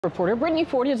Reporter Brittany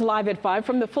Ford is live at 5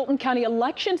 from the Fulton County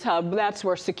Elections Hub. That's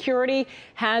where security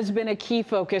has been a key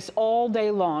focus all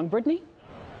day long. Brittany?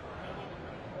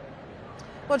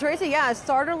 Well, Tracy, a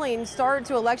startling start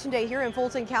to Election Day here in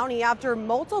Fulton County after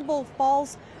multiple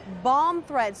false bomb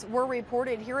threats were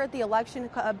reported here at the Election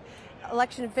Hub.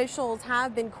 Election officials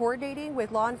have been coordinating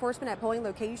with law enforcement at polling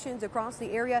locations across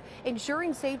the area,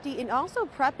 ensuring safety and also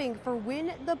prepping for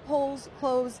when the polls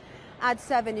close at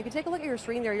 7. You can take a look at your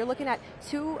screen there. You're looking at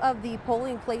two of the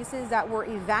polling places that were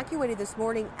evacuated this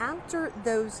morning after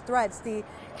those threats. The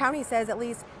county says at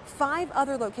least 5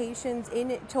 other locations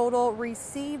in total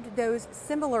received those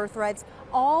similar threats.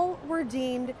 All were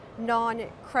deemed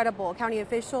non-credible. County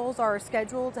officials are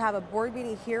scheduled to have a board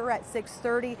meeting here at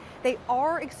 6:30. They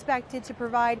are expected to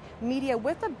provide media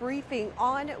with a briefing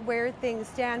on where things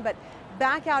stand, but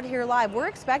back out here live, we're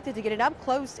expected to get an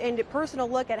up-close and personal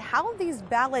look at how these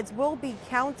ballots will be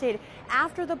counted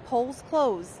after the polls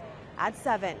close at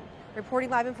 7. Reporting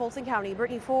live in Fulton County,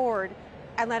 Brittany Ford,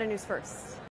 Atlanta News First.